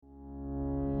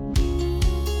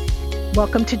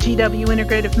Welcome to GW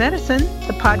Integrative Medicine,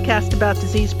 the podcast about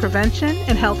disease prevention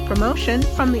and health promotion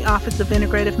from the Office of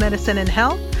Integrative Medicine and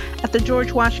Health at the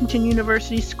George Washington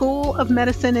University School of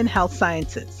Medicine and Health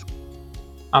Sciences.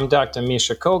 I'm Dr.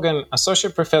 Misha Kogan,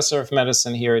 Associate Professor of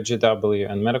Medicine here at GW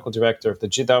and Medical Director of the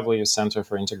GW Center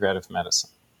for Integrative Medicine.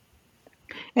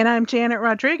 And I'm Janet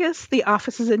Rodriguez, the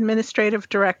office's Administrative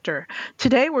Director.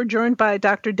 Today we're joined by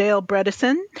Dr. Dale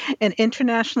Bredesen, an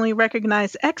internationally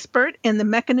recognized expert in the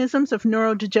mechanisms of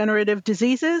neurodegenerative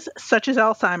diseases such as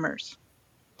Alzheimer's.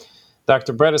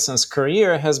 Dr. Bredesen's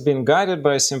career has been guided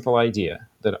by a simple idea,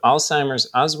 that Alzheimer's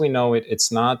as we know it,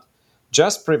 it's not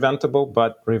just preventable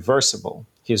but reversible.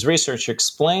 His research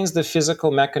explains the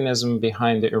physical mechanism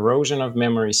behind the erosion of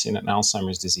memory seen in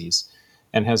Alzheimer's disease,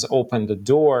 and has opened the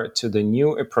door to the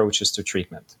new approaches to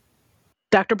treatment.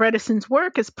 Dr. Bredesen's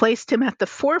work has placed him at the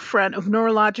forefront of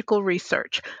neurological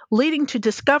research, leading to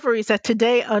discoveries that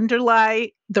today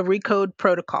underlie the RECODE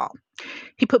protocol.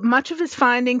 He put much of his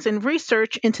findings and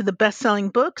research into the best-selling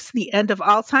books, The End of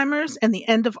Alzheimer's and The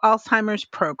End of Alzheimer's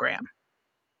Program.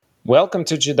 Welcome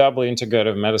to GW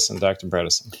Integrative Medicine, Dr.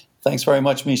 Bredesen. Thanks very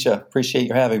much, Misha. Appreciate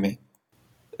you having me.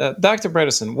 Dr.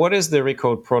 Bredesen, what is the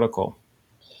RECODE protocol?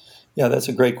 Yeah, that's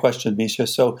a great question, Misha.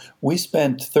 So we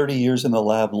spent 30 years in the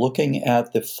lab looking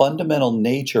at the fundamental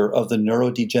nature of the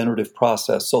neurodegenerative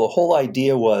process. So the whole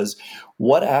idea was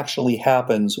what actually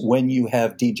happens when you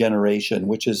have degeneration,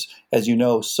 which is, as you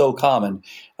know, so common.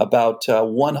 About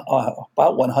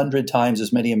 100 times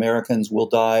as many Americans will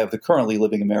die, of the currently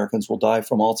living Americans will die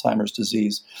from Alzheimer's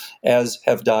disease as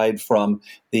have died from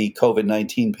the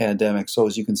COVID-19 pandemic. So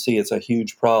as you can see, it's a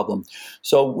huge problem.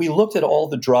 So we looked at all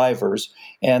the drivers,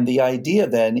 and the idea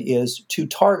then is to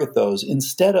target those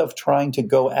instead of trying to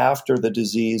go after the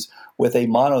disease with a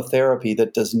monotherapy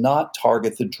that does not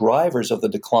target the drivers of the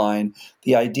decline.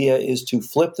 The idea is to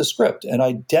flip the script and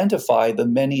identify the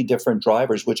many different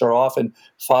drivers, which are often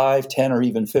 5, 10, or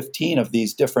even 15 of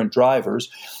these different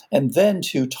drivers, and then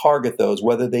to target those,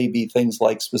 whether they be things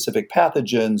like specific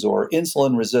pathogens or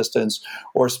insulin resistance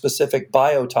or specific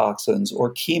biotoxins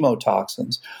or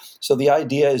chemotoxins. So the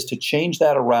idea is to change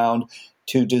that around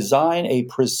to design a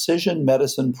precision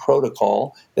medicine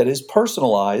protocol that is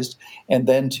personalized and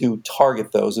then to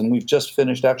target those. And we've just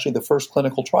finished actually the first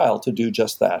clinical trial to do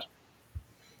just that.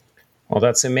 Well,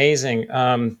 that's amazing.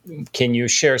 Can you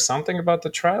share something about the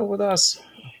trial with us?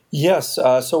 Yes.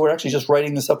 So we're actually just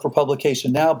writing this up for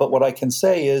publication now. But what I can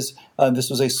say is this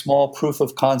was a small proof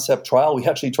of concept trial. We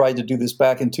actually tried to do this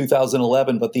back in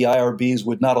 2011, but the IRBs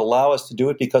would not allow us to do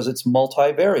it because it's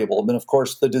multivariable. And of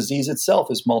course, the disease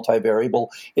itself is multivariable.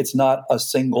 It's not a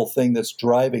single thing that's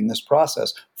driving this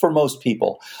process for most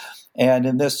people. And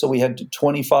in this, so we had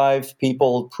 25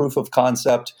 people, proof of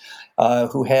concept,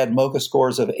 who had MoCA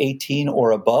scores of 18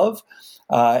 or above.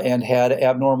 And had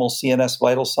abnormal CNS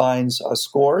vital signs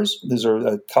scores. These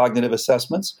are cognitive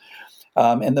assessments.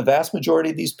 And the vast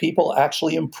majority of these people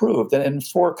actually improved. And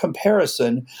for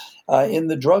comparison, in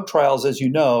the drug trials, as you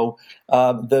know,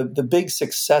 the big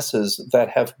successes that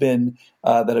have been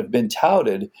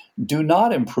touted do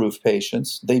not improve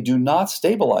patients. They do not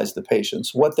stabilize the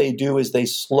patients. What they do is they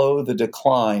slow the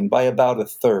decline by about a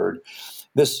third.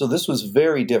 This was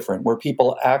very different, where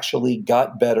people actually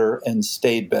got better and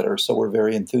stayed better. So we're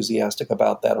very enthusiastic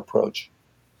about that approach.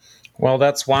 Well,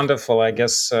 that's wonderful. I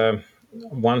guess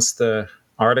once the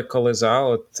article is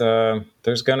out,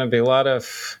 there's going to be a lot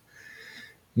of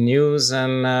news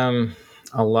and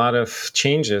a lot of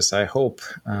changes, I hope.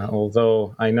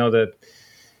 Although I know that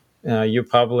you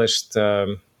published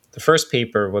the first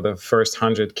paper with the first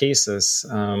 100 cases,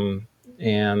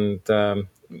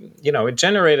 it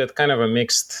generated kind of a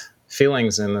mixed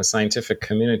feelings in the scientific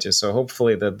community. So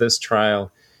hopefully that this trial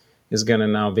is going to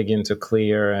now begin to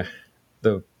clear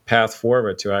the path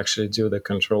forward to actually do the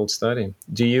controlled study.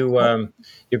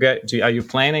 Are you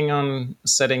planning on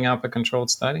setting up a controlled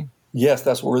study? Yes,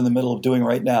 that's what we're in the middle of doing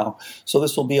right now. So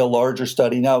this will be a larger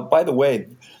study. Now, by the way,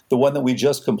 the one that we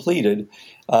just completed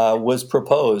was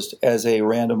proposed as a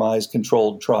randomized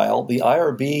controlled trial. The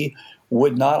IRB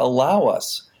would not allow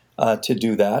us to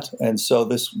do that. And so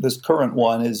this current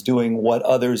one is doing what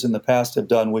others in the past have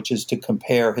done, which is to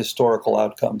compare historical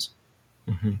outcomes.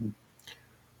 Mm-hmm.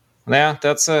 Yeah,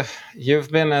 you've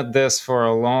been at this for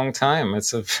a long time.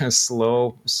 It's a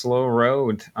slow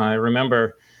road. I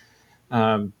remember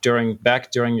during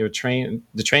your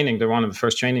one of the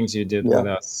first trainings you did with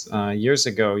us years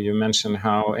ago, you mentioned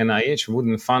how NIH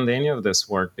wouldn't fund any of this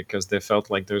work because they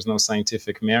felt like there's no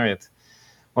scientific merit.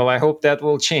 Well, I hope that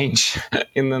will change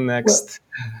in the Well, next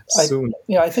I, soon.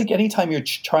 I think anytime you're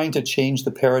trying to change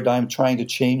the paradigm, trying to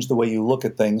change the way you look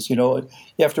at things, you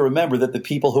have to remember that the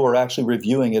people who are actually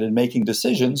reviewing it and making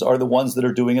decisions are the ones that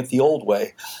are doing it the old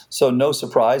way. So no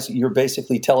surprise, you're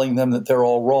basically telling them that they're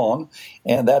all wrong,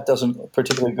 and that doesn't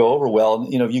particularly go over well.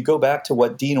 If you go back to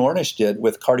what Dean Ornish did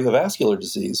with cardiovascular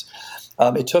disease,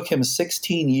 it took him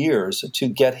 16 years to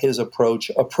get his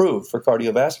approach approved for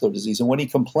cardiovascular disease. And when he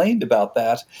complained about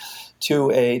that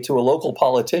to a local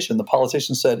politician, the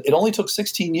politician said, "It only took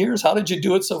 16 years. How did you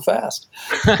do it so fast?"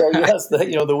 So yes,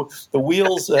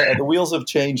 the wheels of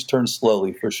change turn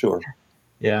slowly for sure.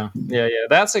 Yeah.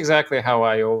 That's exactly how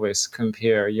I always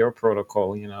compare your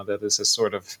protocol. That is a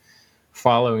sort of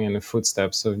following in the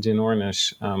footsteps of Dean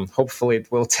Ornish. Hopefully,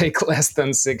 it will take less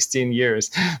than 16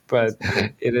 years, but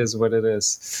it is what it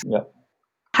is. Yeah.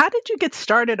 How did you get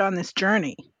started on this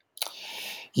journey?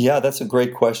 Yeah, that's a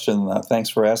great question. Thanks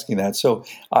for asking that. So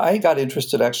I got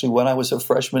interested actually when I was a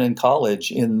freshman in college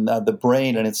in the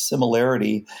brain and its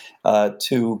similarity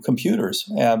to computers.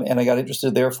 And I got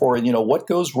interested therefore in, what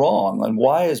goes wrong and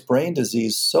why is brain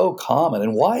disease so common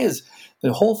and why is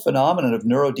the whole phenomenon of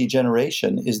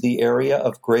neurodegeneration is the area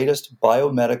of greatest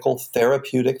biomedical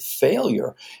therapeutic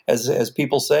failure. As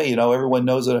people say, everyone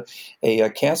knows a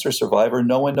cancer survivor,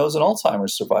 no one knows an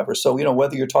Alzheimer's survivor. So,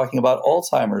 whether you're talking about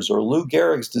Alzheimer's or Lou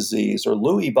Gehrig's disease or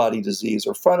Lewy body disease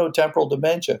or frontotemporal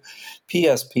dementia,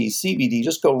 PSP, CBD,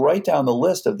 just go right down the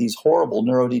list of these horrible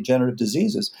neurodegenerative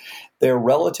diseases. They're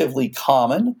relatively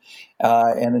common.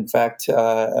 And in fact,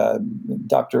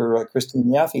 Dr. Christine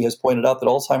Yaffe has pointed out that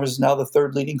Alzheimer's is now the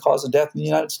third leading cause of death in the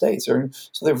United States.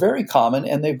 So they're very common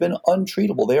and they've been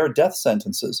untreatable. They are death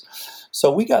sentences.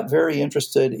 So we got very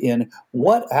interested in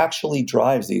what actually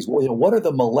drives these. What are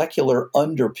the molecular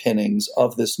underpinnings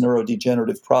of this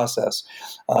neurodegenerative process?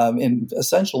 And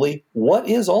essentially, what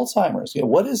is Alzheimer's?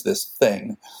 What is this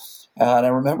thing? And I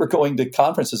remember going to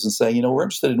conferences and saying, we're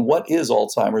interested in what is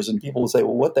Alzheimer's. And people would say,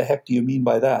 well, what the heck do you mean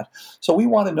by that? So we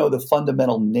want to know the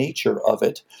fundamental nature of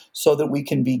it so that we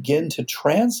can begin to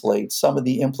translate some of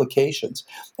the implications.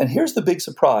 And here's the big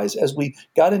surprise. As we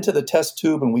got into the test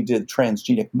tube and we did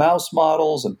transgenic mouse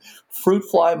models and fruit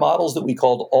fly models that we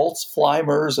called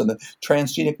Alzflimers and the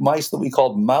transgenic mice that we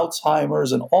called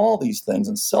Moutzheimers and all these things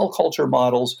and cell culture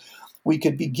models, we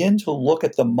could begin to look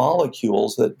at the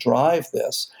molecules that drive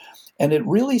this. And it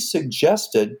really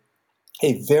suggested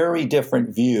a very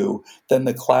different view than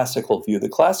the classical view. The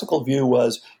classical view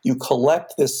was you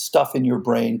collect this stuff in your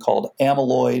brain called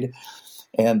amyloid,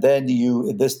 and then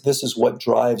this is what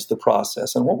drives the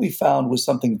process. And what we found was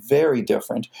something very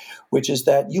different, which is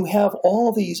that you have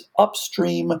all these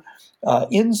upstream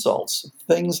insults,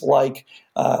 things like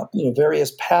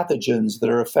various pathogens that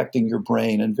are affecting your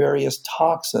brain and various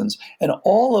toxins. And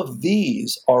all of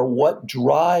these are what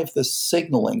drive the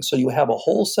signaling. So you have a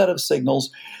whole set of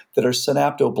signals that are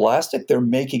synaptoblastic. They're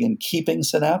making and keeping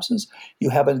synapses. You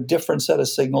have a different set of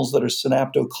signals that are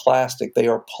synaptoclastic. They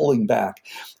are pulling back.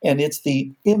 And it's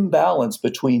the imbalance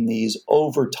between these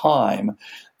over time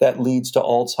that leads to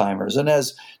Alzheimer's. And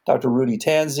as Dr. Rudy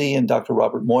Tanzi and Dr.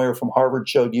 Robert Moyer from Harvard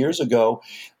showed years ago,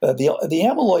 the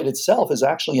amyloid itself is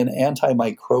actually an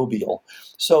antimicrobial.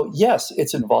 So yes,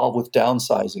 it's involved with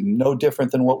downsizing, no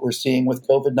different than what we're seeing with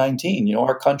COVID-19.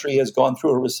 Our country has gone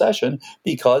through a recession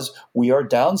because we are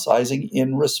downsizing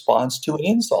in response to an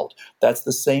insult. That's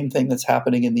the same thing that's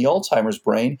happening in the Alzheimer's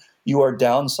brain. You are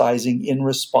downsizing in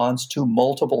response to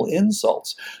multiple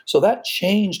insults. So that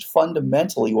changed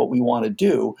fundamentally what we want to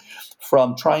do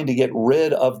from trying to get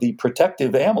rid of the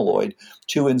protective amyloid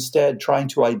to instead trying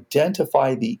to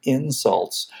identify the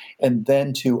insults and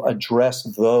then to address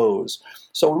those.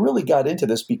 So we really got into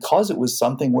this because it was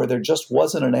something where there just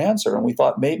wasn't an answer. And we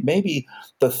thought maybe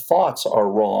the thoughts are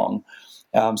wrong.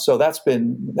 So that's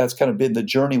kind of been the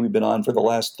journey we've been on for the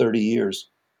last 30 years.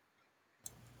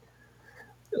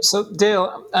 So,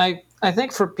 Dale, I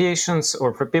think for patients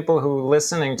or for people who are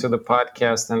listening to the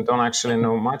podcast and don't actually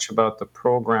know much about the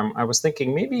program, I was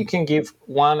thinking maybe you can give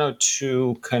one or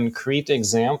two concrete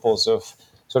examples of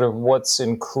sort of what's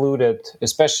included,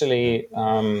 especially,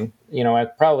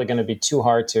 it's probably going to be too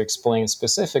hard to explain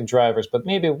specific drivers, but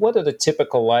maybe what are the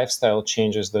typical lifestyle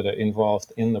changes that are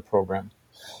involved in the program?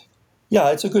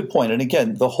 Yeah, it's a good point. And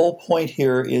again, the whole point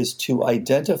here is to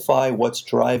identify what's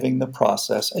driving the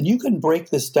process. And you can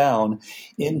break this down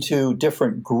into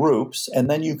different groups, and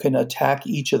then you can attack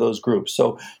each of those groups.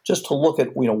 So just to look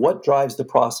at, what drives the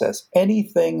process,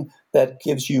 anything that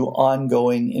gives you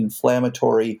ongoing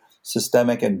inflammatory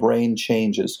systemic and brain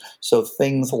changes. So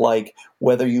things like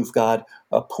whether you've got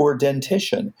a poor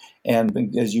dentition,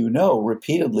 and as you know,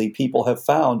 repeatedly people have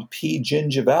found P.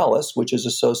 gingivalis, which is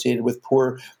associated with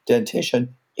poor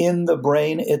dentition, in the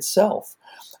brain itself.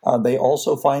 They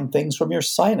also find things from your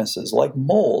sinuses, like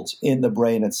molds, in the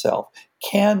brain itself.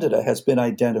 Candida has been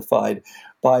identified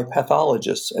by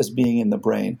pathologists as being in the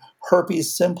brain.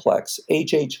 Herpes simplex,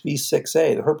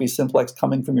 HHV6A, the herpes simplex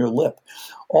coming from your lip.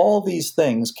 All these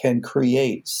things can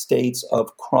create states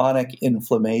of chronic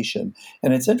inflammation.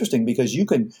 And it's interesting because you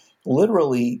can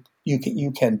literally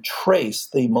you can trace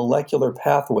the molecular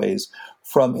pathways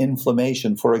from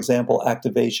inflammation. For example,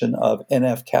 activation of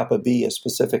NF-kappa B, a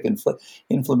specific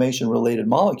inflammation-related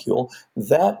molecule,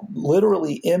 that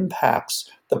literally impacts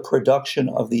the production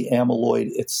of the amyloid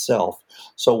itself.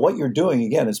 So what you're doing,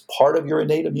 again, is part of your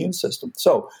innate immune system.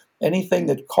 So anything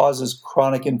that causes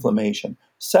chronic inflammation.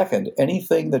 Second,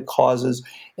 anything that causes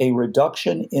a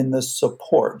reduction in the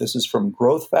support. This is from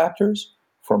growth factors,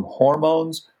 from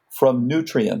hormones, from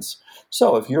nutrients.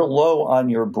 So if you're low on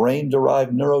your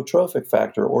brain-derived neurotrophic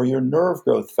factor or your nerve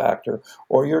growth factor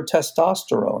or your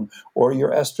testosterone or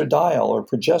your estradiol or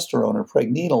progesterone or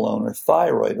pregnenolone or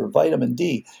thyroid or vitamin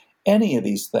D, any of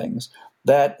these things,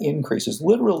 that increases.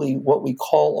 Literally, what we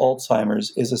call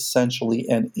Alzheimer's is essentially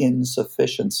an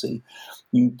insufficiency.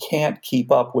 You can't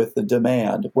keep up with the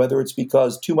demand, whether it's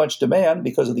because too much demand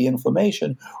because of the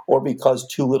inflammation or because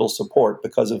too little support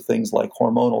because of things like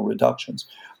hormonal reductions.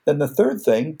 Then the third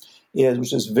thing is,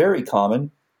 which is very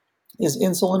common, is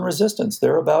insulin resistance.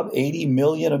 There are about 80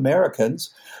 million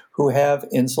Americans who have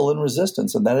insulin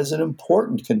resistance, and that is an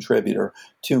important contributor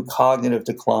to cognitive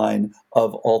decline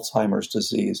of Alzheimer's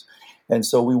disease. And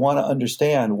so we want to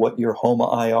understand what your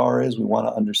HOMA-IR is. We want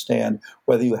to understand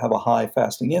whether you have a high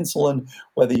fasting insulin,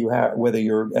 whether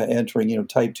you're entering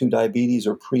type 2 diabetes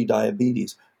or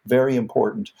pre-diabetes. Very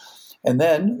important. And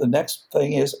then the next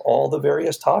thing is all the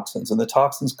various toxins. And the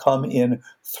toxins come in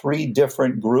three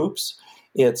different groups.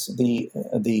 It's the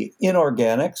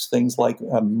inorganics, things like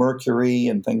mercury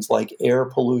and things like air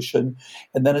pollution.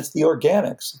 And then it's the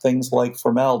organics, things like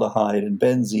formaldehyde and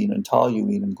benzene and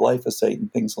toluene and glyphosate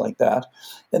and things like that.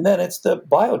 And then it's the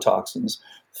biotoxins,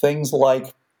 things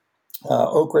like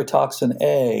ochratoxin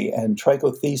A and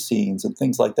trichothecenes and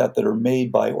things like that are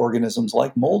made by organisms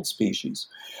like mold species.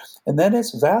 And then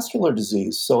it's vascular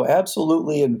disease. So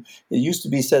absolutely, and it used to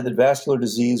be said that vascular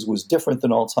disease was different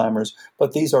than Alzheimer's,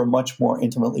 but these are much more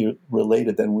intimately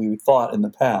related than we thought in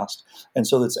the past. And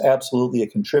so that's absolutely a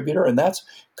contributor, and that's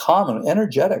common.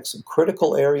 Energetics, a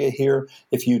critical area here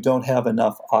if you don't have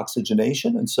enough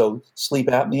oxygenation. And so sleep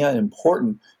apnea, an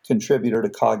important contributor to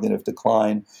cognitive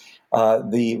decline.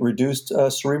 The reduced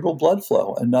cerebral blood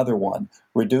flow, another one.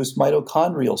 Reduced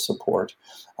mitochondrial support.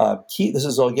 This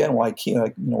is again why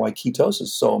ketosis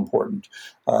is so important,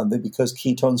 because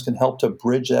ketones can help to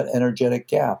bridge that energetic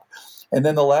gap. And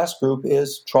then the last group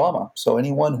is trauma. So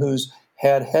anyone who's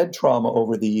had head trauma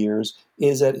over the years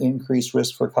is at increased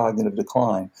risk for cognitive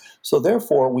decline. So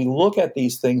therefore, we look at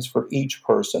these things for each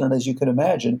person, and as you can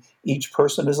imagine, each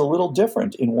person is a little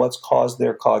different in what's caused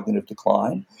their cognitive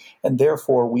decline, and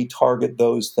therefore we target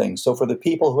those things. So for the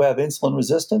people who have insulin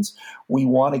resistance, we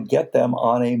want to get them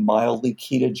on a mildly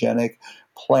ketogenic,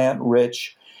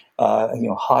 plant-rich,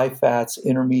 high fats,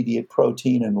 intermediate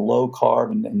protein, and low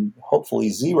carb, and hopefully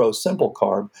zero simple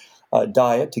carb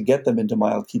diet to get them into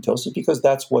mild ketosis, because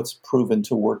that's what's proven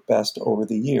to work best over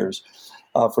the years.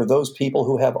 For those people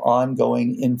who have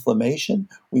ongoing inflammation,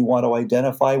 we want to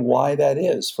identify why that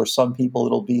is. For some people,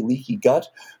 it'll be leaky gut.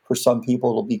 For some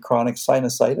people, it'll be chronic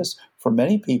sinusitis. For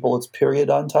many people, it's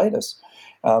periodontitis.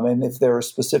 And if there are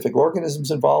specific organisms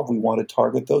involved, we want to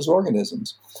target those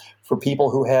organisms. For people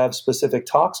who have specific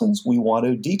toxins, we want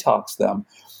to detox them.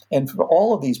 And for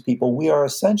all of these people, we are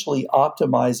essentially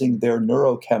optimizing their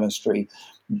neurochemistry,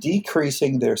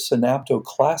 decreasing their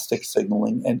synaptoclastic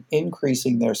signaling and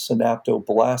increasing their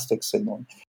synaptoblastic signaling.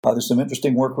 There's some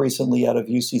interesting work recently out of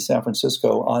UC San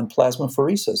Francisco on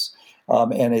plasmapheresis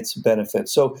and its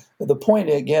benefits. So the point,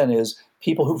 again, is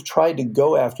people who've tried to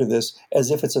go after this as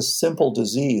if it's a simple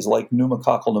disease like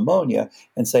pneumococcal pneumonia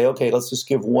and say, okay, let's just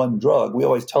give one drug. We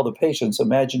always tell the patients,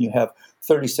 imagine you have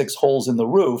 36 holes in the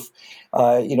roof.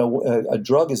 A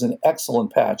drug is an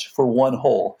excellent patch for one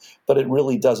hole, but it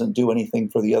really doesn't do anything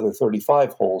for the other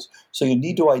 35 holes. So you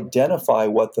need to identify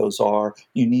what those are.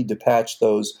 You need to patch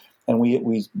those. And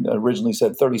we originally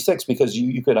said 36 because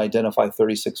you could identify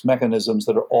 36 mechanisms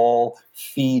that are all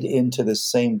feed into this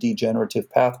same degenerative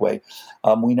pathway.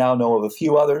 We now know of a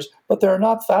few others, but there are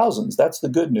not thousands. That's the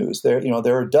good news. There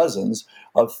are dozens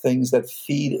of things that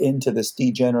feed into this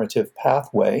degenerative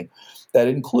pathway. That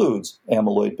includes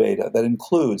amyloid beta, that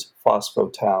includes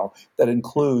phospho-tau, that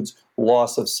includes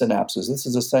loss of synapses. This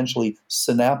is essentially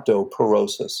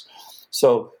synaptoporosis.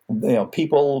 So,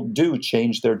 people do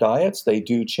change their diets, they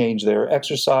do change their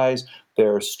exercise,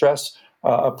 their stress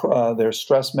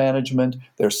management,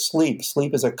 their sleep.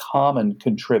 Sleep is a common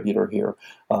contributor here.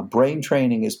 Brain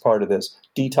training is part of this,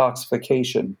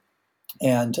 detoxification,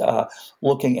 and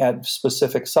looking at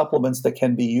specific supplements that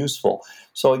can be useful.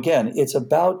 So again, it's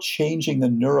about changing the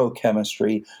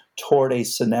neurochemistry toward a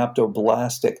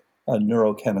synaptoblastic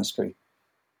neurochemistry.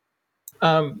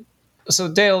 So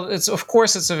Dale, it's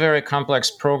a very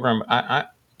complex program.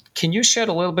 Can you shed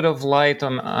a little bit of light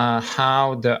on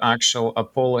how the actual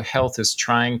Apollo Health is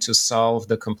trying to solve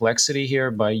the complexity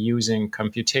here by using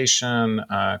computation,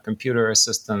 computer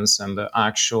assistance, and the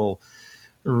actual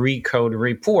RECODE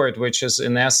report, which is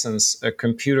in essence a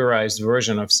computerized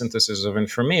version of synthesis of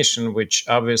information, which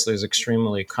obviously is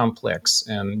extremely complex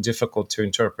and difficult to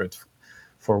interpret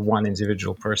for one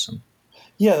individual person?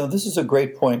 Yeah, this is a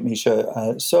great point,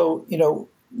 Misha.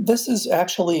 This is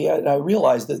actually, I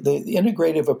realize that the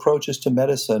integrative approaches to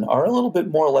medicine are a little bit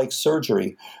more like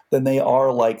surgery than they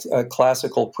are like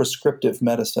classical prescriptive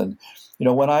medicine.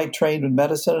 When I trained in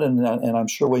medicine, and I'm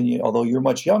sure although you're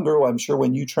much younger, I'm sure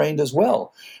when you trained as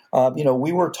well,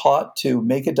 we were taught to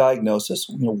make a diagnosis,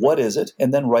 what is it,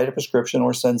 and then write a prescription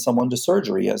or send someone to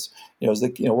surgery as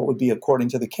what would be according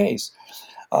to the case.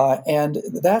 And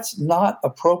that's not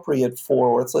appropriate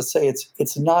for, let's say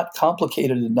it's not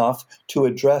complicated enough to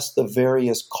address the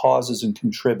various causes and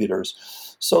contributors.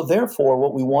 So therefore,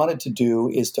 what we wanted to do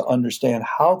is to understand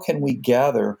how can we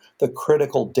gather the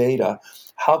critical data.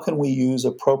 How can we use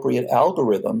appropriate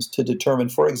algorithms to determine,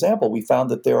 for example, we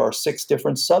found that there are 6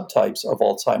 different subtypes of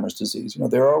Alzheimer's disease.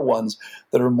 There are ones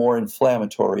that are more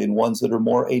inflammatory and ones that are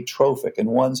more atrophic and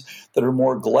ones that are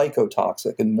more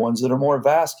glycotoxic and ones that are more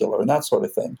vascular and that sort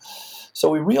of thing.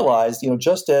 So we realized,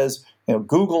 just as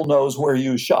Google knows where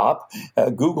you shop,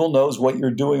 Google knows what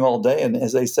you're doing all day, and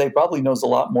as they say, probably knows a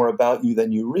lot more about you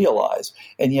than you realize.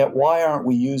 And yet, why aren't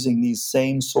we using these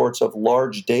same sorts of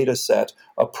large data set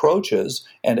approaches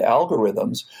and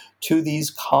algorithms to these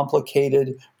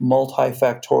complicated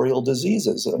multifactorial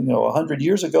diseases? 100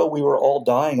 years ago, we were all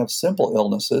dying of simple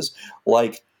illnesses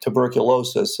like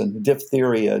tuberculosis and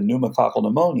diphtheria and pneumococcal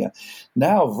pneumonia.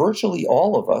 Now, virtually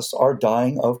all of us are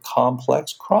dying of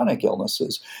complex chronic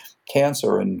illnesses,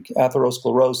 cancer and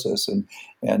atherosclerosis and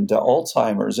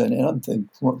Alzheimer's and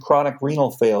chronic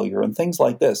renal failure and things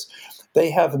like this. They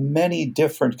have many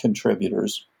different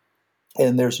contributors.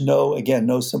 And there's no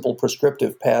simple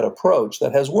prescriptive pad approach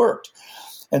that has worked.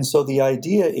 And so the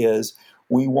idea is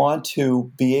we want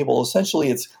to be able, essentially,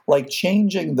 it's like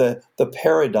changing the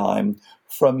paradigm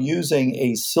from using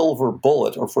a silver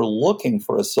bullet or for looking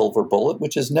for a silver bullet,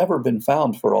 which has never been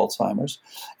found for Alzheimer's.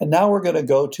 And now we're going to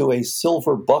go to a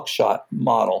silver buckshot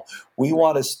model. We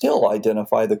want to still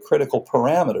identify the critical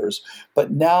parameters,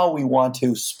 but now we want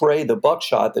to spray the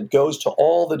buckshot that goes to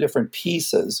all the different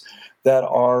pieces that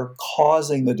are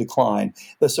causing the decline.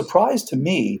 The surprise to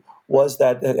me was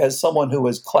that as someone who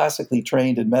was classically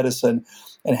trained in medicine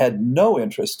and had no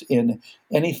interest in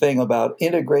anything about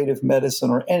integrative medicine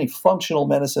or any functional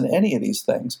medicine, any of these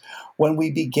things, when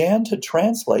we began to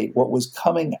translate what was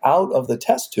coming out of the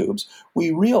test tubes,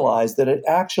 we realized that it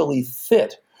actually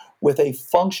fit with a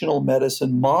functional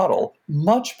medicine model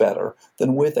much better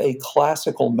than with a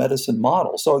classical medicine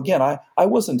model. So again, I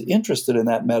wasn't interested in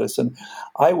that medicine.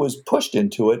 I was pushed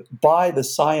into it by the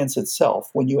science itself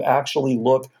when you actually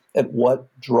look at what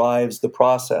drives the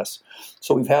process.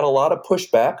 So we've had a lot of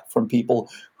pushback from people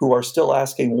who are still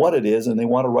asking what it is and they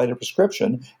want to write a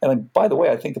prescription. And by the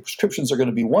way, I think the prescriptions are going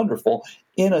to be wonderful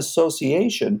in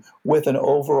association with an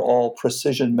overall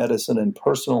precision medicine and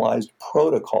personalized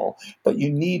protocol. But you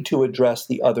need to address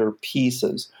the other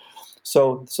pieces.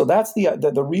 So that's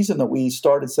the reason that we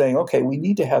started saying, okay, we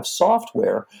need to have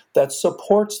software that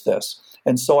supports this.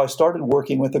 And so I started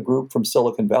working with a group from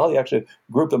Silicon Valley, actually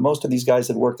a group that most of these guys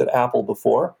had worked at Apple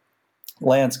before.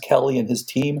 Lance Kelly and his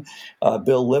team,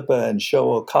 Bill Lippa and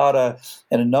Sho Okada,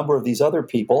 and a number of these other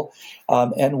people.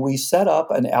 And we set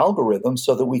up an algorithm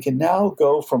so that we can now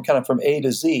go from A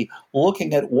to Z,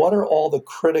 looking at what are all the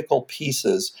critical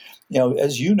pieces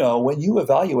As you know, when you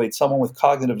evaluate someone with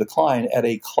cognitive decline at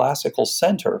a classical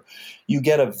center, you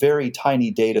get a very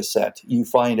tiny data set. You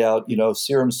find out,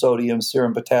 serum sodium,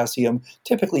 serum potassium.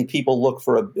 Typically, people look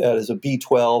for as a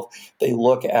B12. They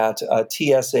look at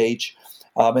TSH.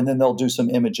 And then they'll do some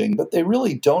imaging, but they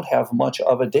really don't have much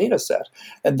of a data set.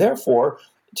 And therefore,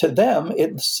 to them,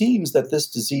 it seems that this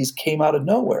disease came out of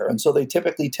nowhere. And so they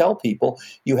typically tell people,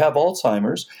 you have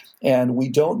Alzheimer's, and we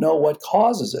don't know what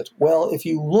causes it. Well, if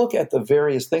you look at the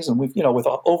various things, and we've, with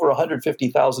over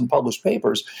 150,000 published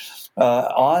papers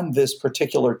on this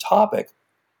particular topic,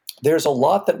 there's a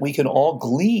lot that we can all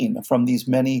glean from these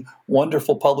many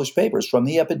wonderful published papers from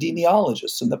the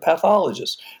epidemiologists and the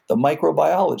pathologists, the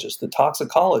microbiologists, the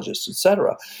toxicologists, et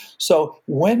cetera. So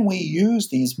when we use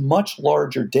these much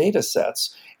larger data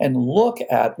sets and look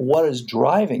at what is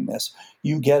driving this,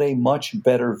 you get a much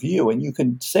better view. And you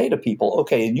can say to people,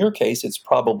 okay, in your case, it's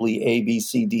probably A, B,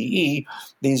 C, D, E.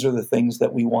 These are the things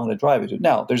that we want to drive it to.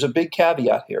 Now, there's a big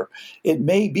caveat here. It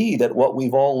may be that what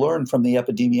we've all learned from the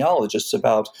epidemiologists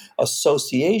about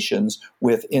associations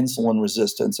with insulin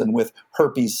resistance and with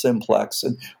herpes simplex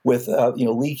and with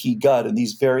leaky gut and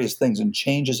these various things and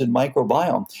changes in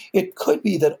microbiome, it could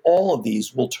be that all of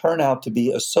these will turn out to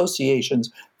be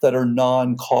associations that are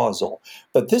non-causal.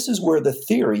 But this is where the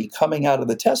theory coming out of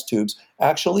the test tubes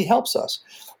actually helps us.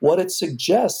 What it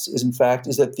suggests is, in fact,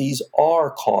 is that these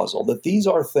are causal, that these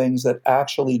are things that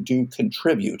actually do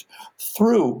contribute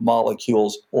through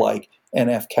molecules like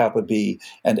NF-kappa B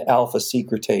and alpha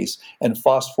secretase and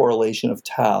phosphorylation of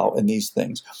tau and these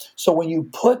things. So when you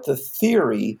put the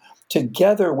theory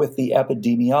together with the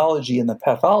epidemiology and the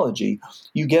pathology,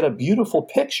 you get a beautiful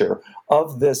picture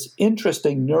of this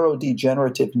interesting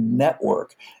neurodegenerative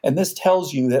network. And this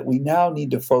tells you that we now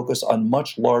need to focus on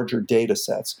much larger data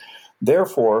sets.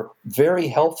 Therefore, very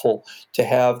helpful to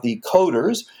have the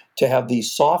coders, to have the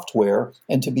software,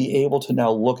 and to be able to now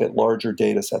look at larger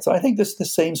data sets. And I think the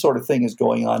same sort of thing is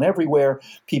going on everywhere.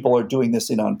 People are doing this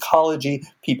in oncology.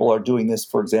 People are doing this,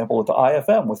 for example, with the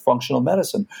IFM, with functional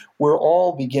medicine. We're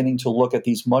all beginning to look at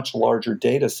these much larger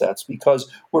data sets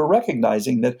because we're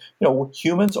recognizing that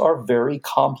humans are very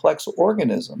complex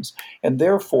organisms. And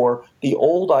therefore, the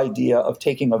old idea of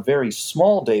taking a very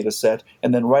small data set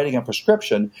and then writing a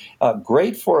prescription,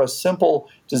 great for a simple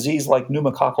disease like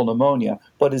pneumococcal pneumonia,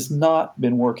 but has not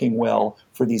been working well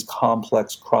for these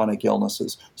complex chronic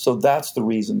illnesses. So that's the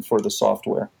reason for the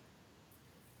software.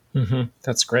 Mm-hmm.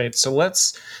 That's great. So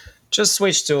let's just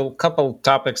switch to a couple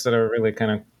topics that are really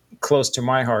kind of close to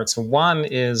my heart. So one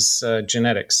is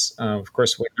genetics. Of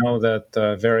course, we know that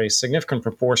a very significant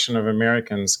proportion of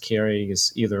Americans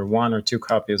carries either one or two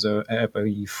copies of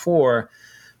ApoE4,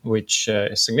 which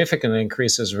significantly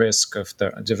increases risk of the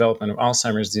development of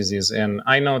Alzheimer's disease. And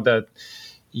I know that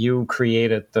you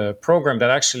created the program that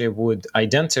actually would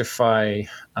identify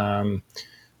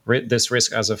this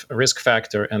risk as a risk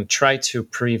factor and try to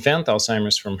prevent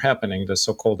Alzheimer's from happening, the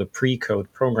so-called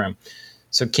pre-code program.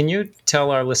 So can you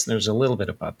tell our listeners a little bit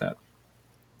about that?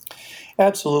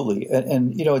 Absolutely.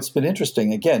 And it's been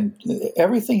interesting. Again,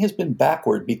 everything has been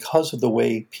backward because of the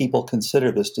way people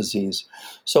consider this disease.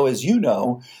 So as you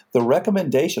know, the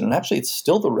recommendation, and actually it's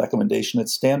still the recommendation at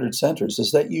standard centers,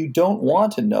 is that you don't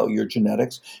want to know your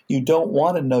genetics. You don't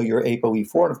want to know your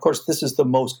ApoE4. And of course, this is the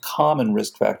most common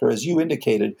risk factor. As you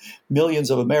indicated, millions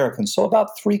of Americans. So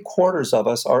about 3/4 of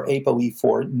us are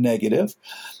ApoE4 negative.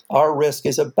 Our risk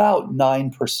is about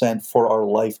 9% for our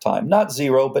lifetime. Not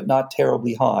zero, but not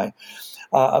terribly high.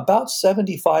 About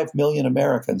 75 million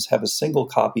Americans have a single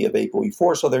copy of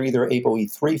ApoE4, so they're either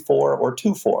ApoE3/4 or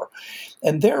 2/4.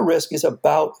 And their risk is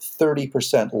about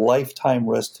 30% lifetime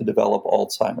risk to develop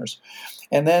Alzheimer's.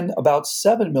 And then about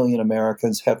 7 million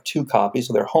Americans have two copies,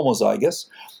 so they're homozygous.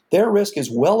 Their risk is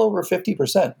well over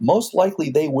 50%. Most likely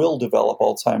they will develop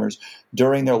Alzheimer's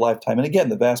during their lifetime. And again,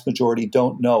 the vast majority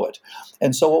don't know it.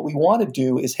 And so what we want to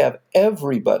do is have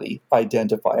everybody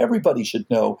identify. Everybody should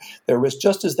know their risk,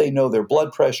 just as they know their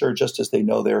blood pressure, just as they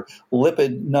know their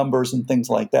lipid numbers and things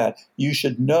like that. You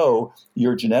should know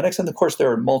your genetics. And of course,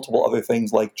 there are multiple other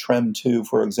things like TREM2,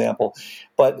 for example.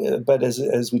 But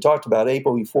as we talked about,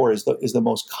 ApoE4 is the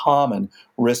most common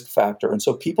risk factor. And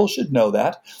so people should know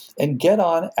that and get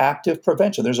on active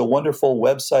prevention. There's a wonderful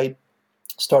website,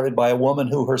 started by a woman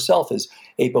who herself is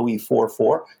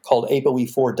ApoE44, called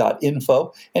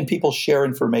apoe4.info, and people share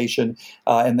information,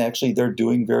 and actually they're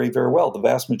doing very, very well. The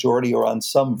vast majority are on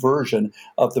some version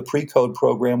of the pre-code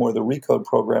program or the recode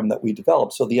program that we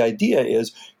developed. So the idea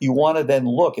is you want to then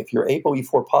look, if you're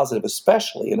ApoE4 positive,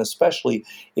 especially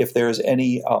if there's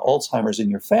any Alzheimer's in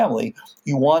your family,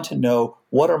 you want to know,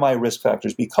 what are my risk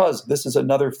factors? Because this is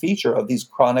another feature of these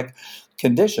chronic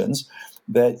conditions,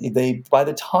 that by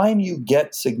the time you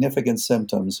get significant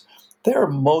symptoms, they're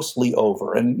mostly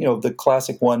over. And, the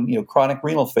classic one, chronic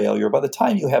renal failure, by the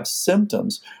time you have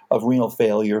symptoms of renal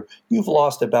failure, you've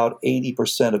lost about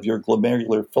 80% of your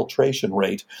glomerular filtration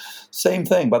rate. Same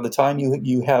thing, by the time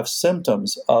you have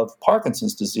symptoms of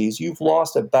Parkinson's disease, you've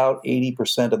lost about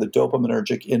 80% of the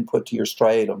dopaminergic input to your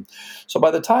striatum. So by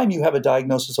the time you have a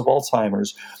diagnosis of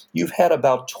Alzheimer's, you've had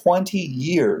about 20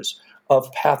 years of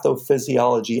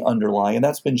pathophysiology underlying, and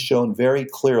that's been shown very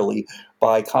clearly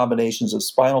by combinations of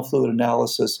spinal fluid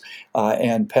analysis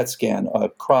and PET scan,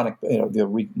 chronic,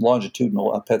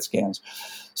 longitudinal PET scans.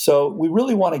 So we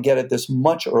really want to get at this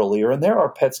much earlier, and there are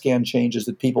PET scan changes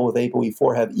that people with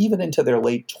ApoE4 have even into their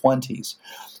late 20s.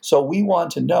 So we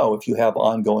want to know if you have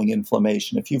ongoing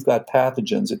inflammation, if you've got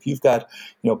pathogens, if you've got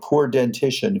poor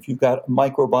dentition, if you've got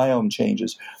microbiome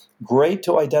changes. Great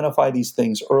to identify these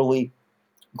things early.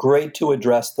 Great to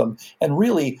address them. And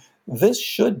really, this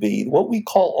should be, what we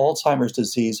call Alzheimer's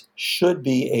disease should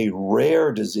be a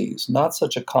rare disease, not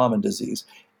such a common disease.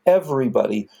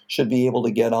 Everybody should be able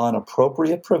to get on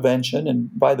appropriate prevention. And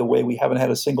by the way, we haven't had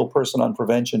a single person on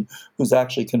prevention who's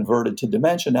actually converted to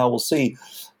dementia. Now we'll see,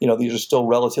 these are still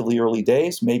relatively early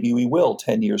days. Maybe we will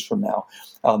 10 years from now.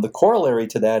 The corollary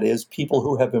to that is people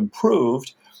who have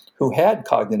improved, who had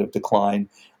cognitive decline,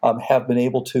 have been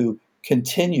able to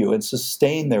continue and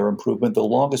sustain their improvement. The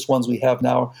longest ones we have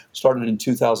now started in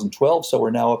 2012, so we're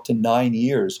now up to 9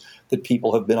 years that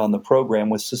people have been on the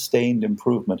program with sustained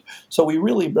improvement. So we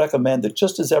really recommend that,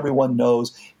 just as everyone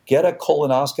knows, get a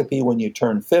colonoscopy when you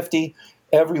turn 50,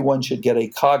 everyone should get a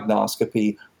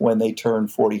cognoscopy when they turn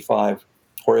 45,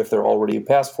 or if they're already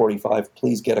past 45,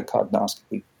 please get a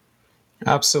cognoscopy.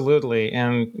 Absolutely.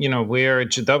 And, we're at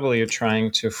GW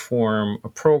trying to form a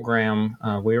program.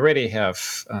 We already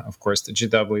have, of course, the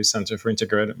GW Center for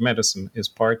Integrative Medicine is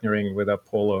partnering with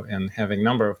Apollo and having a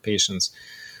number of patients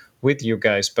with you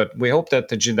guys. But we hope that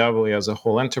the GW as a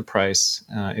whole enterprise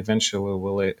eventually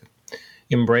will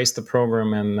embrace the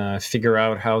program and figure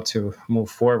out how to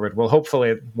move forward. Well,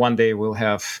 hopefully one day we'll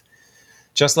have,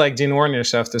 just like Dean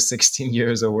Ornish after 16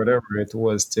 years or whatever it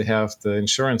was, to have the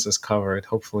insurances covered.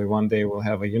 Hopefully one day we'll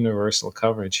have a universal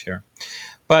coverage here.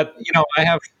 But, I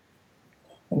have...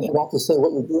 And I have to say,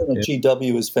 what you're doing at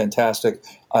GW is fantastic.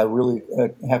 I really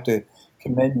have to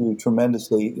commend you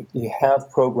tremendously. You have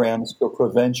programs for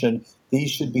prevention.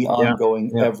 These should be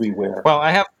ongoing everywhere. Well,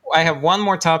 I have one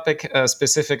more topic, a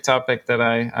specific topic that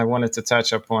I wanted to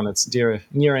touch upon. It's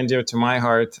near and dear to my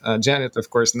heart. Janet, of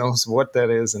course, knows what that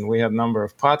is, and we have a number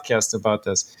of podcasts about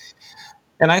this.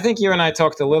 And I think you and I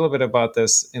talked a little bit about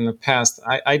this in the past.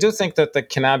 I do think that the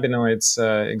cannabinoids,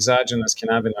 exogenous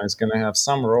cannabinoids, is going to have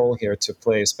some role here to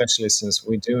play, especially since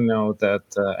we do know that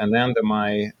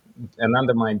anandamide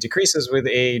decreases with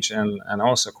age and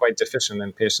also quite deficient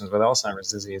in patients with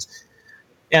Alzheimer's disease.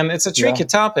 And it's a tricky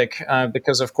topic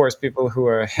because, of course, people who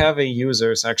are heavy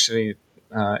users actually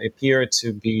appear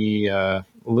to be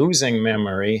losing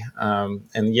memory.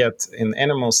 And yet in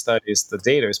animal studies, the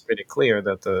data is pretty clear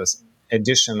that the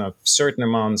addition of certain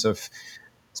amounts of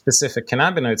specific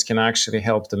cannabinoids can actually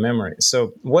help the memory.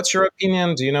 So what's your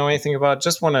opinion? Do you know anything about?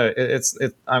 Just want to, it's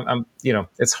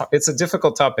a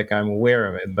difficult topic. I'm aware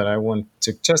of it, but I want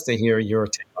to hear your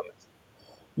take on this.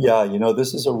 Yeah,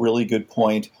 this is a really good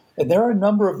point. And there are a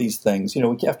number of these things. We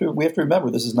have to remember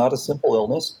this is not a simple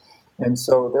illness. And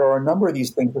so there are a number of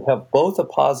these things that have both a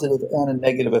positive and a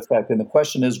negative effect. And the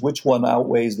question is, which one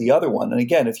outweighs the other one? And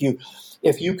again, if you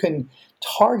can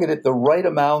target it the right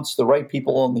amounts, the right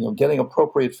people, and getting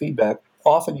appropriate feedback,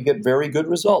 often you get very good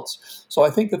results. So I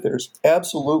think that there's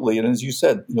absolutely, and as you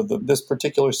said, this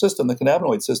particular system, the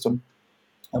cannabinoid system,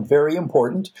 very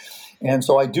important. And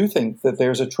so I do think that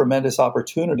there's a tremendous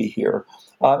opportunity here.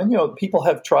 And people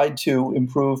have tried to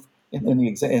improve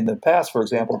in the past, for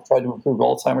example, tried to improve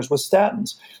Alzheimer's with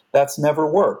statins. That's never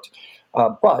worked.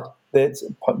 But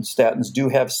statins do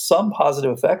have some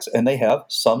positive effects, and they have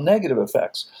some negative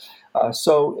effects.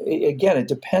 So again, it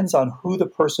depends on who the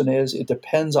person is. It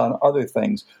depends on other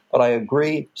things. But I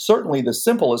agree, certainly the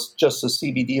simplest, just the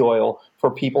CBD oil for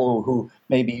people who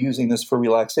may be using this for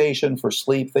relaxation, for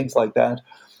sleep, things like that.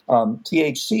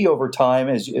 THC over time,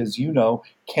 as you know,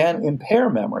 can impair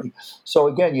memory. So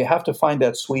again, you have to find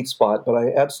that sweet spot. But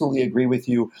I absolutely agree with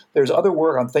you. There's other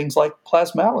work on things like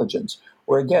plasmalogens,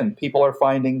 where again, people are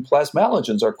finding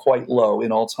plasmalogens are quite low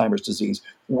in Alzheimer's disease.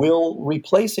 Will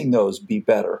replacing those be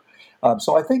better?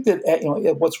 So I think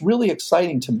that what's really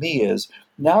exciting to me is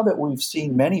now that we've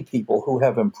seen many people who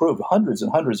have improved, hundreds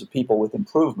and hundreds of people with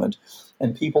improvement,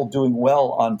 and people doing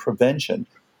well on prevention,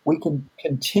 we can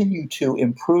continue to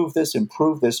improve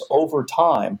this over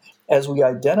time as we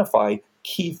identify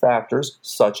key factors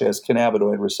such as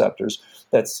cannabinoid receptors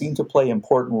that seem to play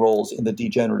important roles in the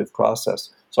degenerative process.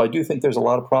 So I do think there's a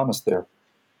lot of promise there.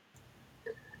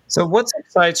 So what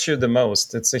excites you the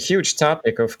most? It's a huge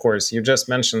topic, of course. You just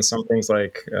mentioned some things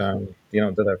like,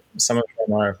 some of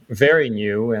them are very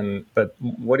new, but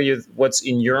what's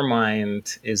in your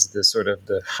mind is the sort of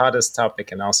the hottest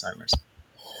topic in Alzheimer's?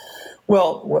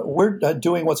 Well, we're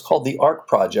doing what's called the ARC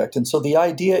project. And so the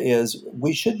idea is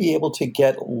we should be able to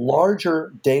get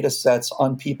larger data sets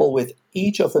on people with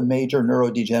each of the major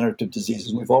neurodegenerative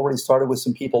diseases. We've already started with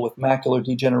some people with macular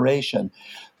degeneration,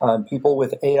 people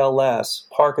with ALS,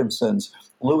 Parkinson's,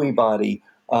 Lewy body,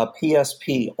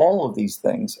 PSP, all of these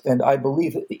things. And I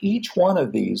believe that each one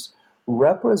of these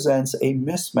represents a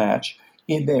mismatch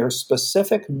in their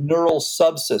specific neural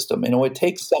subsystem. It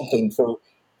takes something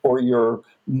for your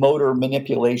motor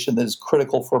manipulation that is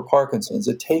critical for Parkinson's.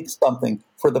 It takes something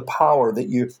for the power that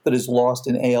is lost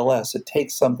in ALS. It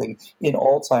takes something in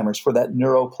Alzheimer's for that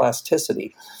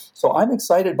neuroplasticity. So I'm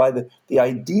excited by the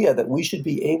idea that we should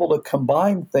be able to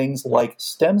combine things like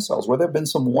stem cells, where there have been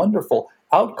some wonderful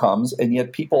outcomes, and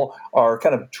yet people are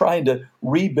kind of trying to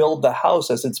rebuild the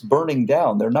house as it's burning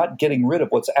down. They're not getting rid of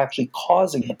what's actually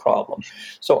causing the problem.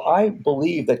 So I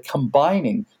believe that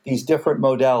combining these different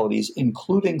modalities,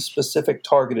 including specific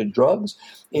targeted drugs,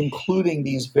 including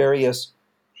these various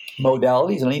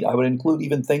modalities, and I would include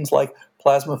even things like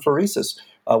plasmapheresis,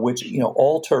 which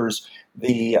alters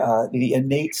the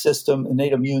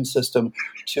innate immune system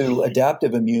to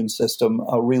adaptive immune system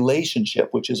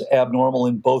relationship, which is abnormal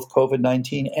in both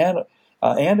COVID-19 and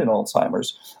in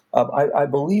Alzheimer's. I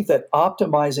believe that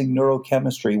optimizing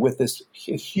neurochemistry with this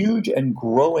huge and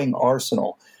growing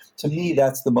arsenal, to me,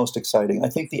 that's the most exciting. I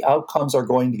think the outcomes are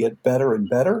going to get better and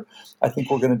better. I think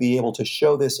we're going to be able to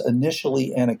show this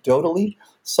initially anecdotally,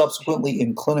 subsequently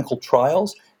in clinical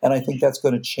trials, and I think that's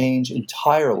going to change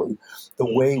entirely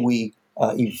the way we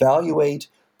evaluate,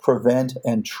 prevent,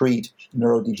 and treat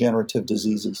neurodegenerative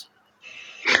diseases.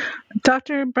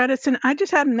 Dr. Bredesen, I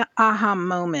just had an aha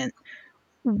moment.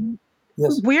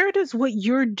 Yes. Where does what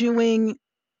you're doing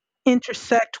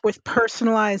intersect with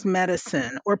personalized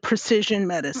medicine or precision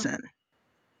medicine?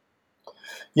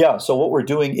 Yeah, so what we're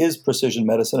doing is precision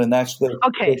medicine, and actually,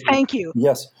 okay, thank you.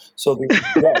 Yes, so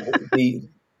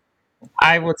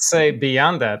I would say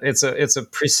beyond that, it's a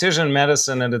precision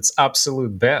medicine at its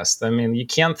absolute best. I mean,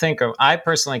 I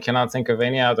personally cannot think of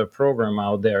any other program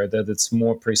out there that it's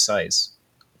more precise,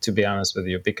 to be honest with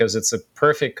you, because it's a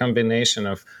perfect combination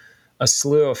of a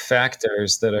slew of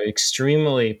factors that are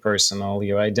extremely personal.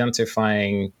 You're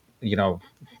identifying,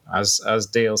 as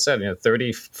Dale said,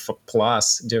 30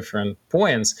 plus different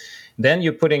points. Then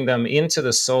you're putting them into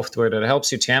the software that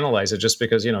helps you to analyze it, just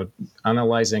because,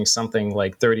 analyzing something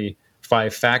like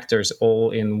 35 factors all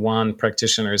in one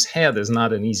practitioner's head is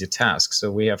not an easy task.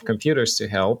 So we have computers to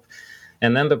help.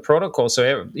 And then the protocol.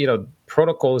 So,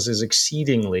 protocols is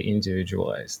exceedingly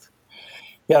individualized.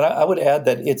 Yeah, I would add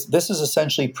that this is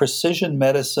essentially precision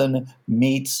medicine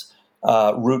meets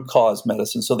root cause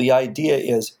medicine. So the idea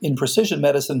is in precision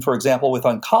medicine, for example, with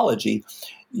oncology,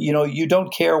 you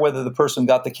don't care whether the person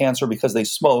got the cancer because they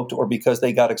smoked or because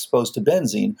they got exposed to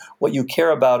benzene. What you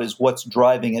care about is what's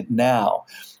driving it now.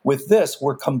 With this,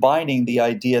 we're combining the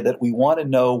idea that we want to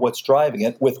know what's driving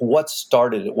it with what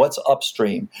started it, what's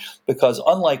upstream. Because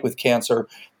unlike with cancer,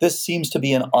 this seems to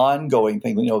be an ongoing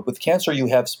thing. With cancer, you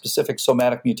have specific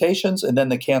somatic mutations, and then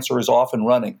the cancer is off and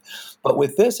running. But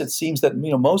with this, it seems that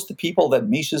most of the people that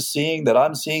Misha's seeing, that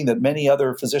I'm seeing, that many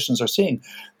other physicians are seeing,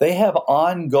 they have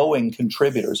ongoing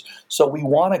contributors. So we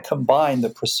want to combine the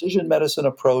precision medicine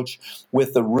approach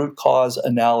with the root cause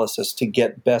analysis to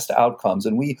get best outcomes.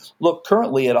 And we look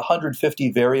currently at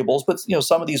 150 variables, but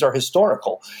some of these are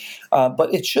historical.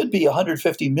 But it should be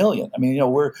 150 million. I mean,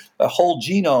 we're whole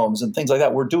genomes and things like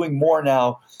that. We're doing more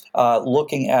now,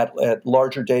 looking at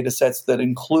larger data sets that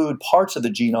include parts of the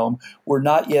genome. We're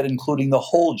not yet including the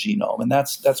whole genome, and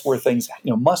that's where things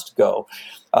must go.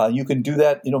 You can do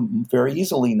that very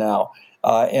easily now.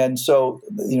 And so,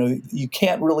 you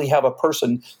can't really have a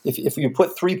person, if you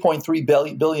put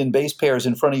 3.3 billion base pairs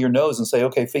in front of your nose and say,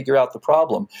 okay, figure out the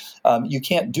problem, you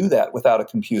can't do that without a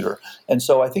computer. And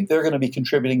so I think they're going to be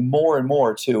contributing more and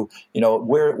more to,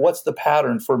 what's the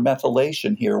pattern for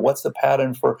methylation here? What's the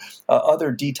pattern for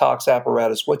other detox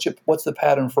apparatus? What's the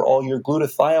pattern for all your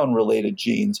glutathione-related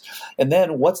genes? And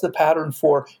then what's the pattern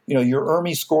for, your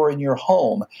ERMI score in your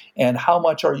home? And how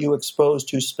much are you exposed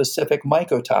to specific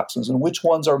mycotoxins? And which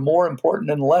ones are more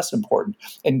important and less important?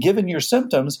 And given your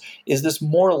symptoms, is this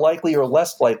more likely or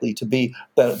less likely to be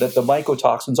that the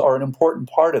mycotoxins are an important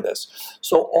part of this?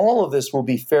 So all of this will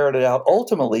be ferreted out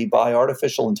ultimately by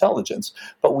artificial intelligence,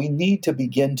 but we need to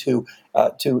begin to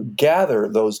gather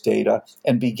those data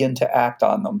and begin to act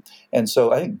on them. And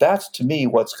so I think that's, to me,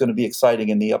 what's going to be exciting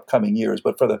in the upcoming years.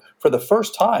 But for the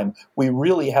first time, we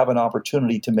really have an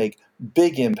opportunity to make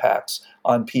big impacts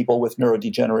on people with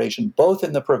neurodegeneration, both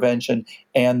in the prevention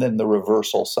and in the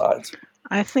reversal sides.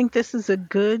 I think this is a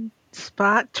good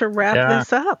spot to wrap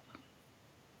this up.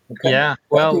 Okay. Yeah.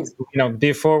 Well,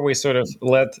 before we sort of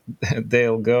let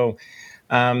Dale go,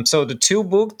 so the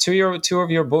two of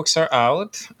your books are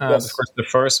out. Yes. Of course, the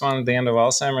first one, The End of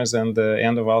Alzheimer's, and the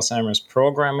End of Alzheimer's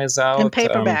program is out. In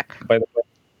paperback. By the way.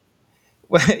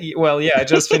 Well, yeah, I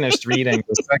just finished reading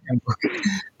the second book.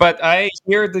 But I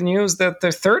hear the news that the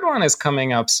third one is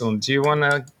coming up soon. Do you want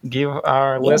to give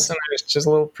our listeners just a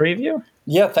little preview?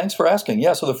 Yeah, thanks for asking.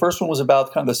 Yeah, so the first one was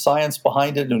about kind of the science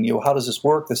behind it and how does this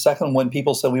work. The second one,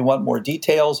 people said we want more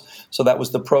details, so that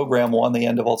was the program one, the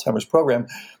End of Alzheimer's program.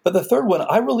 But the third one,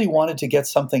 I really wanted to get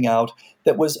something out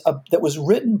that was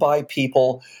written by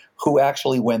people who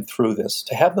actually went through this,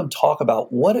 to have them talk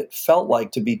about what it felt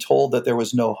like to be told that there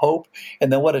was no hope,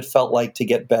 and then what it felt like to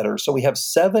get better. So we have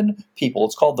 7 people.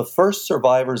 It's called The First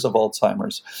Survivors of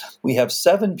Alzheimer's. We have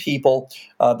 7 people.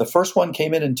 The first one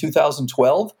came in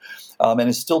 2012 and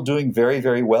is still doing very,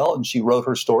 very well, and she wrote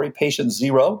her story, Patient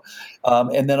Zero.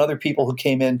 And then other people who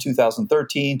came in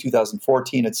 2013,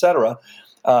 2014, et cetera,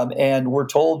 and were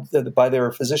told that by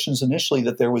their physicians initially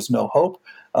that there was no hope.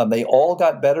 They all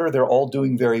got better. They're all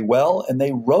doing very well. And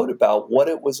they wrote about what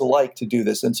it was like to do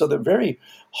this. And so they're very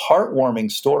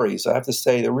heartwarming stories. I have to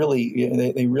say, they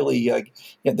really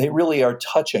are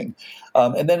touching.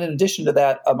 And then in addition to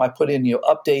that, I put in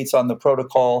updates on the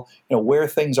protocol, where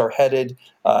things are headed,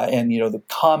 and the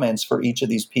comments for each of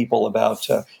these people about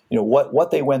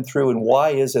what they went through and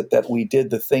why is it that we did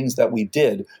the things that we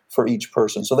did for each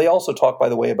person. So they also talk, by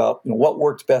the way, about what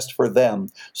worked best for them.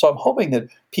 So I'm hoping that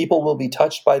people will be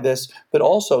touched by this, but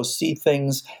also see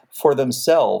things for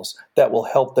themselves that will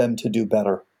help them to do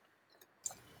better.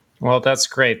 Well, that's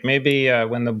great. Maybe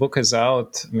when the book is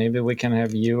out, maybe we can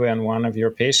have you and one of your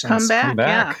patients come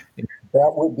back. Yeah.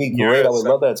 That would be great. I would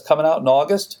love that. It's coming out in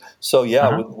August. So,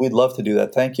 we'd love to do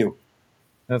that. Thank you.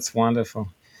 That's wonderful.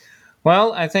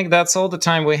 Well, I think that's all the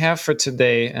time we have for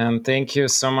today. And thank you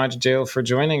so much, Dale, for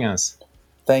joining us.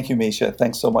 Thank you, Misha.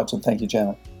 Thanks so much. And thank you,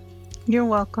 Janet. You're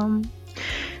welcome.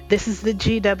 This is the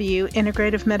GW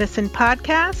Integrative Medicine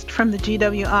Podcast from the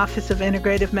GW Office of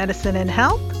Integrative Medicine and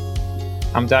Health.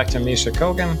 I'm Dr. Misha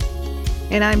Kogan.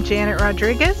 And I'm Janet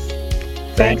Rodriguez.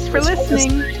 Thanks for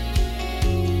listening.